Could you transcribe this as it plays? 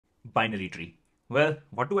Binary tree. Well,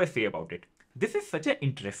 what do I say about it? This is such an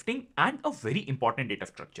interesting and a very important data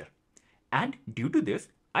structure. And due to this,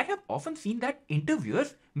 I have often seen that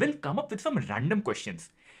interviewers will come up with some random questions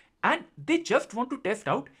and they just want to test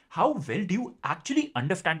out how well do you actually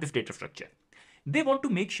understand this data structure. They want to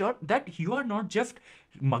make sure that you are not just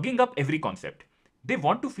mugging up every concept. They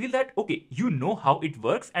want to feel that, okay, you know how it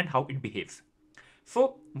works and how it behaves.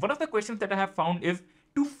 So one of the questions that I have found is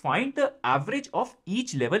to find the average of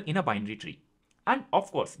each level in a binary tree. And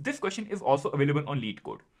of course, this question is also available on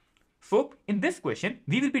LeetCode. So in this question,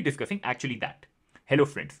 we will be discussing actually that. Hello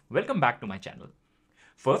friends, welcome back to my channel.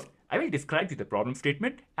 First, I will describe you the problem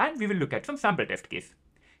statement and we will look at some sample test case.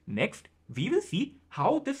 Next, we will see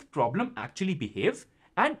how this problem actually behaves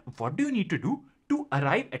and what do you need to do to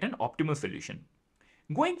arrive at an optimal solution.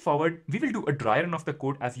 Going forward, we will do a dry run of the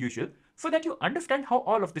code as usual so that you understand how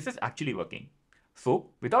all of this is actually working. So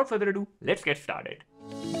without further ado, let's get started.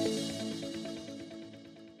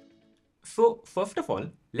 So first of all,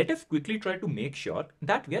 let us quickly try to make sure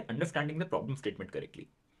that we are understanding the problem statement correctly.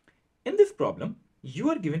 In this problem, you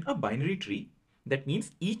are given a binary tree. That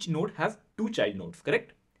means each node has two child nodes,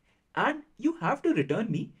 correct? And you have to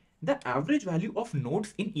return me the average value of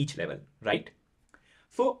nodes in each level, right?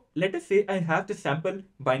 So let us say I have the sample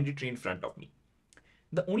binary tree in front of me.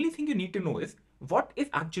 The only thing you need to know is what is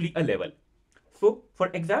actually a level. So for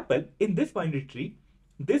example, in this binary tree,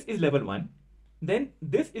 this is level 1, then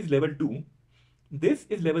this is level 2, this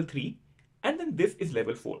is level 3, and then this is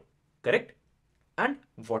level 4, correct? And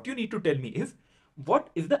what you need to tell me is what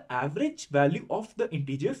is the average value of the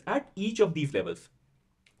integers at each of these levels.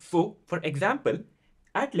 So for example,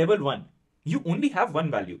 at level 1, you only have one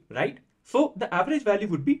value, right? So the average value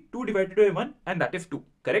would be 2 divided by 1 and that is 2,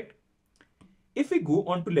 correct? If we go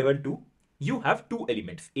on to level 2, you have two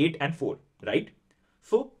elements, 8 and 4, right?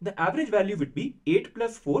 So the average value would be 8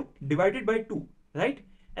 plus 4 divided by 2, right?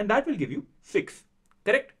 And that will give you 6,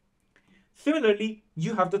 correct? Similarly,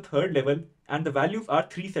 you have the third level and the values are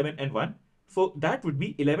 3, 7 and 1. So that would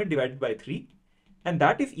be 11 divided by 3 and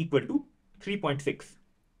that is equal to 3.6.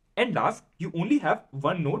 And last, you only have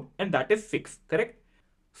one node and that is 6, correct?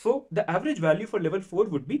 So the average value for level 4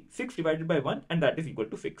 would be 6 divided by 1 and that is equal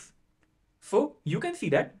to 6. So you can see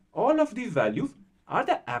that all of these values are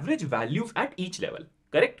the average values at each level,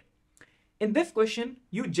 correct? In this question,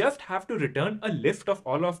 you just have to return a list of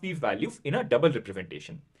all of these values in a double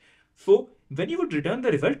representation. So when you would return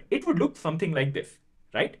the result, it would look something like this,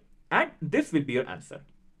 right? And this will be your answer.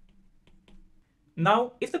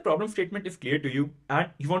 Now, if the problem statement is clear to you and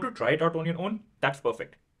you want to try it out on your own, that's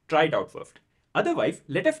perfect. Try it out first. Otherwise,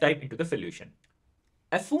 let us dive into the solution.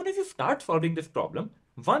 As soon as you start solving this problem,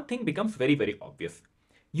 one thing becomes very, very obvious.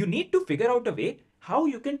 You need to figure out a way how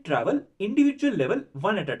you can travel individual level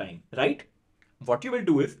one at a time, right? What you will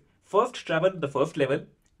do is first travel the first level,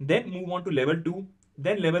 then move on to level 2,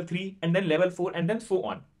 then level 3, and then level 4, and then so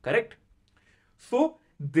on, correct? So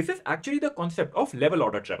this is actually the concept of level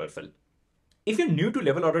order traversal. If you're new to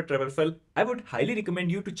level order traversal, I would highly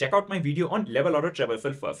recommend you to check out my video on level order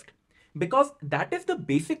traversal first, because that is the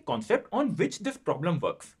basic concept on which this problem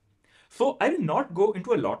works. So I will not go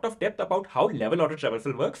into a lot of depth about how level order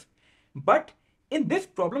traversal works, but in this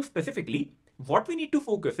problem specifically, what we need to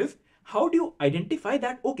focus is how do you identify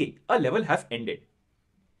that, okay, a level has ended.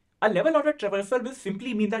 A level order traversal will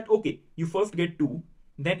simply mean that, okay, you first get 2,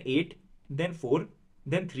 then 8, then 4,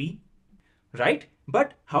 then 3, right?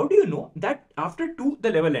 But how do you know that after 2 the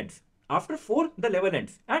level ends, after 4 the level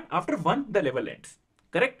ends, and after 1 the level ends,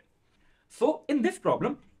 correct? So in this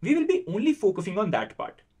problem, we will be only focusing on that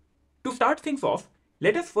part. To start things off,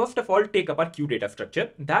 let us first of all take up our queue data structure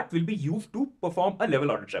that will be used to perform a level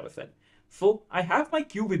order traversal. So I have my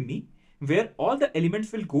queue with me where all the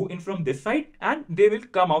elements will go in from this side and they will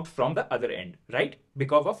come out from the other end, right?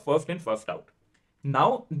 Because of first in, first out.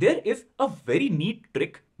 Now there is a very neat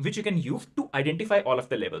trick which you can use to identify all of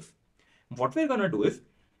the levels. What we're gonna do is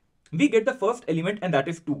we get the first element and that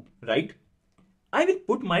is 2, right? I will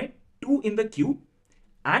put my 2 in the queue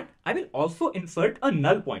and I will also insert a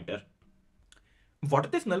null pointer.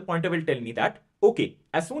 What this null pointer will tell me that, okay,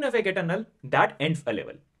 as soon as I get a null, that ends a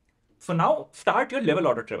level. So now start your level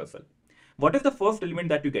order traversal. What is the first element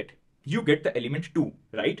that you get? You get the element 2,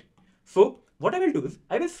 right? So what I will do is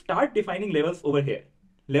I will start defining levels over here.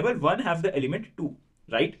 Level 1 has the element 2,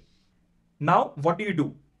 right? Now what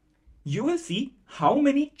do? You will see how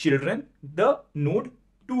many children the node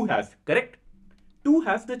 2 has, correct? 2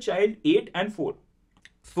 has the child 8 and 4.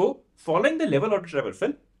 So following the level order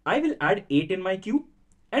traversal, I will add 8 in my queue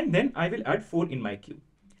and then I will add 4 in my queue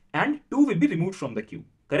and 2 will be removed from the queue,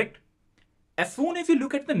 correct? As soon as you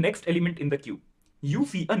look at the next element in the queue, you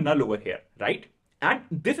see a null over here, right? And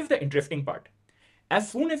this is the interesting part. As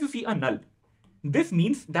soon as you see a null, this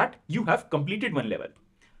means that you have completed one level.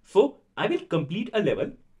 So I will complete a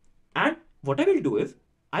level, and what I will do is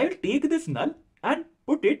I will take this null and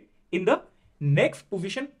put it in the next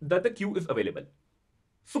position that the queue is available.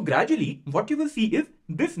 So gradually what you will see is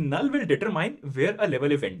this null will determine where a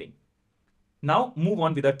level is ending. Now move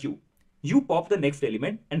on with a queue. You pop the next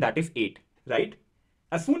element and that is 8, right?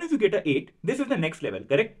 As soon as you get a 8, this is the next level,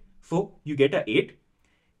 correct? So you get a 8,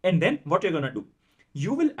 and then what you're gonna do?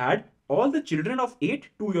 You will add all the children of 8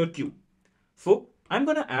 to your queue. So I'm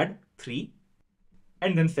gonna add 3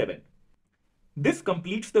 and then 7. This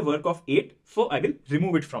completes the work of 8, so I will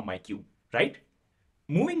remove it from my queue, right?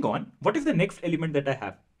 Moving on, what is the next element that I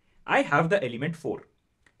have? I have the element 4.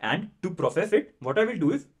 And to process it, what I will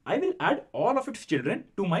do is I will add all of its children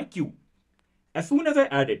to my queue. As soon as I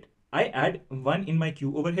add it, I add 1 in my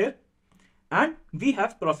queue over here, and we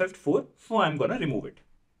have processed 4, so I'm gonna remove it.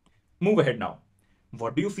 Move ahead now.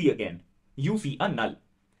 What do you see again? You see a null.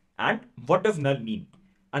 And what does null mean?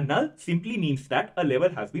 A null simply means that a level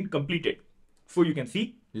has been completed. So you can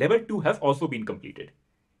see level 2 has also been completed.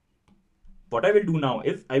 What I will do now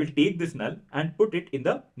is I will take this null and put it in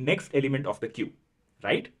the next element of the queue,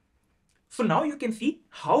 right? So now you can see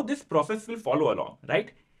how this process will follow along,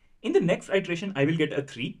 right? In the next iteration, I will get a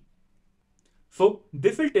 3. So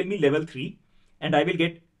this will tell me level 3, and I will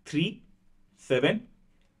get 3, 7,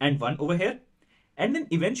 and 1 over here. And then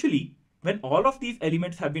eventually, when all of these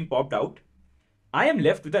elements have been popped out, I am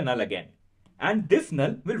left with a null again. And this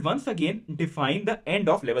null will once again define the end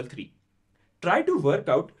of level 3. Try to work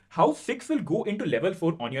out how 6 will go into level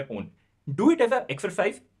 4 on your own. Do it as an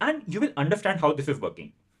exercise and you will understand how this is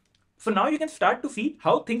working. So now you can start to see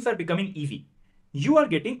how things are becoming easy. You are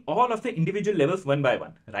getting all of the individual levels one by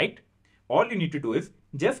one, right? All you need to do is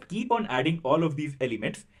just keep on adding all of these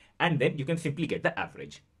elements and then you can simply get the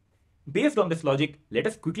average. Based on this logic, let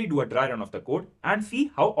us quickly do a dry run of the code and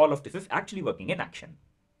see how all of this is actually working in action.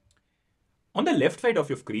 On the left side of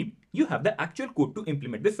your screen, you have the actual code to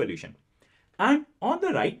implement this solution. And on the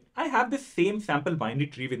right, I have this same sample binary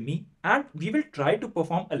tree with me, and we will try to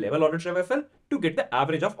perform a level order traversal to get the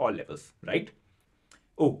average of all levels, right?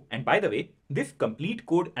 Oh, and by the way, this complete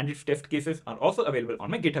code and its test cases are also available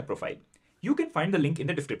on my GitHub profile. You can find the link in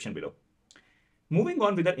the description below. Moving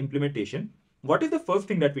on with our implementation, what is the first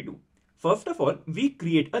thing that we do? First of all, we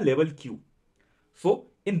create a level queue. So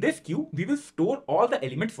in this queue, we will store all the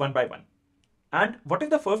elements one by one. And what is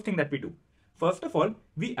the first thing that we do? First of all,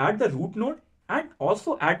 we add the root node and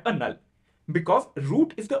also add a null, because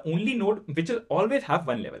root is the only node which will always have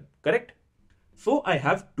one level, correct? So I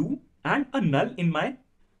have 2 and a null in my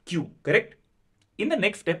queue, correct? In the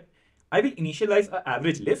next step, I will initialize an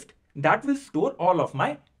average list that will store all of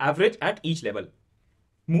my average at each level.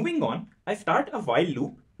 Moving on, I start a while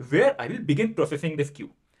loop where I will begin processing this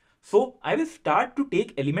queue. So I will start to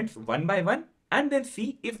take elements one by one and then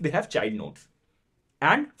see if they have child nodes.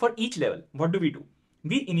 And for each level, what do?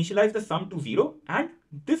 We initialize the sum to 0, and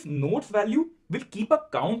this nodes value will keep a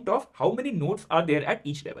count of how many nodes are there at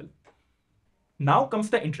each level. Now comes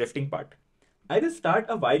the interesting part. I will start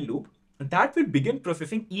a while loop that will begin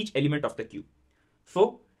processing each element of the queue.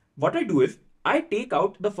 So what I do is I take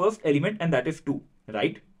out the first element, and that is 2,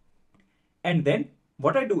 right? And then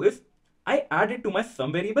what I do is I add it to my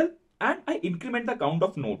sum variable and I increment the count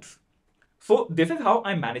of nodes. So this is how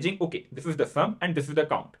I'm managing, okay, this is the sum and this is the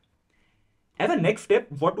count. As a next step,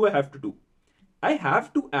 what do I have to do? I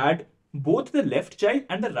have to add both the left child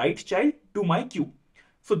and the right child to my queue.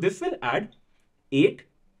 So this will add 8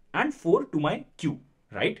 and 4 to my queue,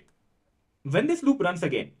 right? When this loop runs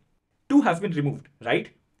again, 2 has been removed, right?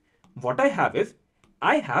 What I have is,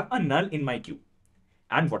 I have a null in my queue.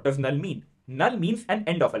 And what does null mean? Null means an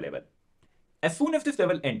end of a level. As soon as this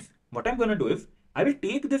level ends, what I'm going to do is, I will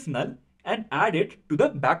take this null and add it to the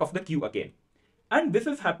back of the queue again. And this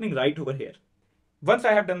is happening right over here. Once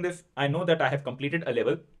I have done this, I know that I have completed a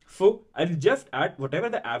level. So I'll just add whatever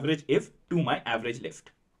the average is to my average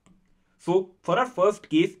list. So for our first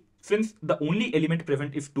case, since the only element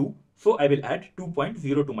present is 2, so I will add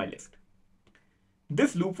 2.0 to my list.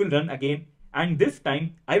 This loop will run again, and this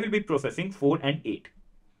time I will be processing 4 and 8.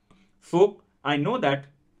 So I know that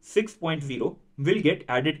 6.0 will get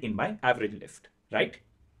added in my average list, right?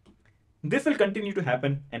 This will continue to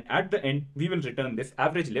happen, and at the end, we will return this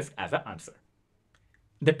average list as an answer.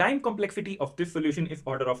 The time complexity of this solution is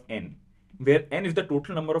order of n, where n is the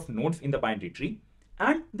total number of nodes in the binary tree,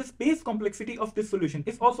 and the space complexity of this solution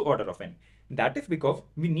is also order of n. That is because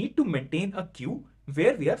we need to maintain a queue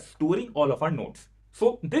where we are storing all of our nodes.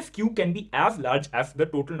 So this queue can be as large as the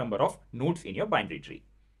total number of nodes in your binary tree.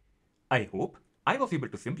 I hope I was able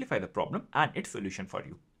to simplify the problem and its solution for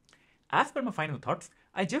you. As per my final thoughts,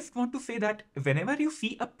 I just want to say that whenever you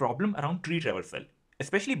see a problem around tree traversal,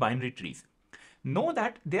 especially binary trees, know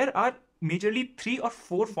that there are majorly 3 or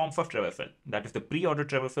 4 forms of traversal. That is the pre-order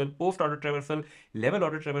traversal, post-order traversal, level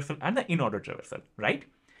order traversal, and the in-order traversal, right?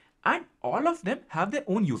 And all of them have their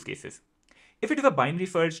own use cases. If it is a binary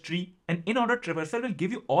search tree, an in-order traversal will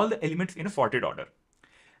give you all the elements in a sorted order.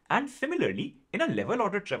 And similarly, in a level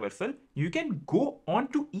order traversal, you can go on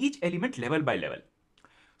to each element level by level.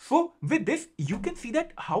 So with this, you can see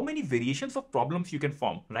that how many variations of problems you can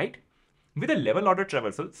form, right? With a level order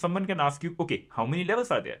traversal, someone can ask you, okay, how many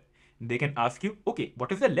levels are there? They can ask you, okay,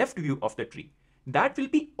 what is the left view of the tree? That will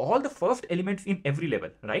be all the first elements in every level,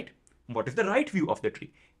 right? What is the right view of the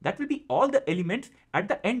tree? That will be all the elements at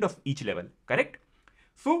the end of each level, correct?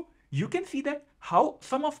 So you can see that how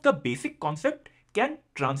some of the basic concept can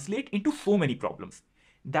translate into so many problems.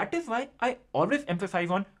 That is why I always emphasize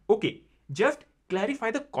on, okay, just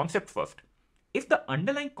clarify the concept first. If the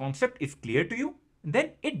underlying concept is clear to you,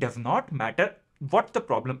 then it does not matter what the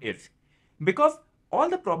problem is, because all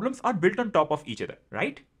the problems are built on top of each other,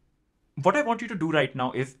 right? What I want you to do right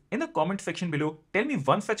now is, in the comment section below, tell me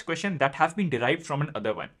one such question that has been derived from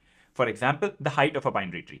another one. For example, the height of a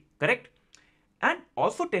binary tree, correct? And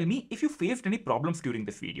also tell me if you faced any problems during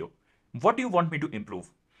this video. What do you want me to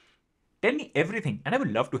improve? Tell me everything and I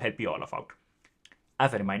would love to help you all of out.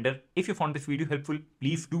 As a reminder, if you found this video helpful,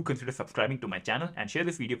 please do consider subscribing to my channel and share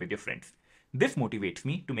this video with your friends. This motivates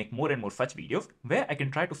me to make more and more such videos where I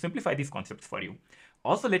can try to simplify these concepts for you.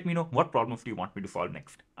 Also let me know what problems do you want me to solve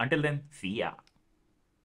next. Until then, see ya.